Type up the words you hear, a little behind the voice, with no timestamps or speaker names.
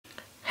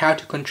how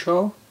to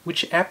control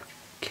which app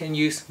can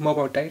use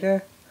mobile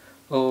data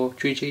or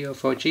 3G or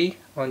 4G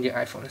on your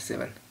iPhone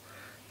 7.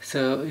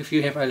 So if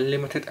you have a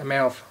limited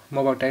amount of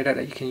mobile data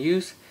that you can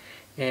use,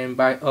 and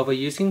by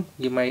overusing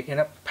you might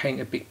end up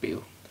paying a big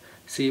bill.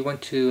 So you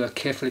want to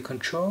carefully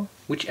control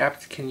which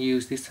apps can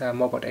use this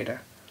mobile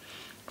data.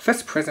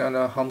 First, press on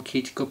the home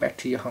key to go back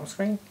to your home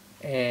screen,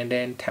 and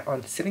then tap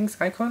on settings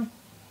icon.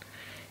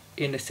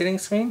 In the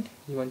settings screen,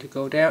 you want to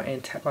go down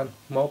and tap on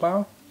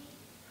mobile.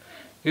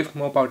 If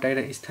mobile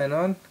data is turned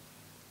on,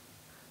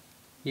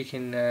 you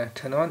can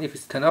turn on. If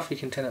it's turned off, you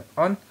can turn it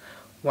on.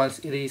 Once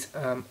it is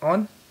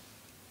on,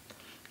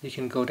 you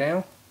can go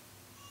down.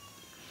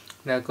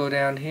 Now go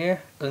down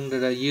here under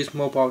the use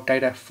mobile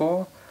data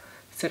for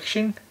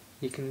section.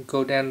 You can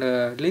go down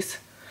the list,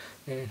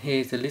 and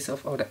here is the list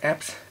of all the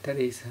apps that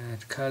is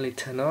currently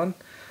turned on.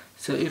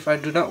 So if I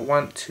do not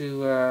want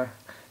to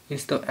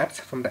install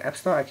apps from the App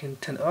Store, I can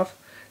turn it off.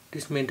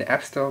 This means the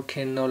App Store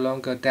can no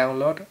longer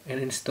download and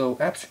install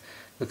apps,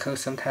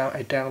 because sometimes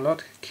a download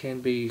can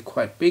be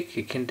quite big.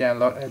 It can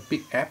download a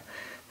big app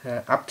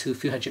up to a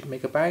few hundred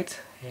megabytes,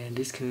 and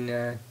this can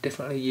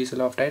definitely use a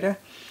lot of data.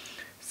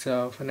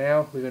 So for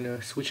now, we're going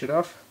to switch it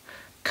off.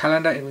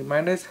 Calendar and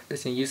reminders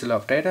doesn't use a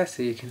lot of data,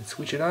 so you can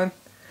switch it on.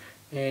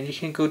 And you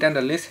can go down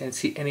the list and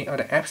see any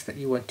other apps that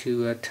you want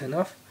to turn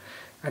off.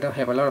 I don't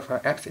have a lot of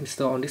apps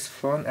installed on this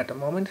phone at the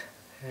moment,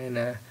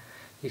 and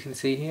you can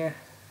see here,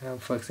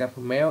 for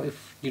example, mail.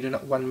 If you do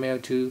not want mail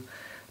to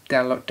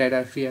download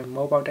data via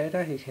mobile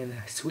data, you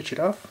can switch it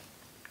off.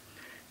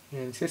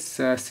 And just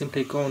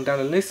simply go on down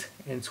the list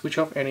and switch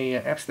off any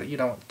apps that you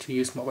don't want to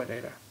use mobile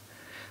data.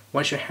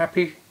 Once you're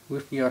happy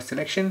with your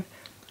selection,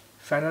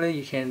 finally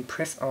you can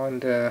press on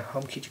the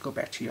home key to go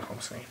back to your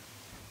home screen.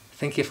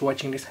 Thank you for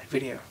watching this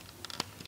video.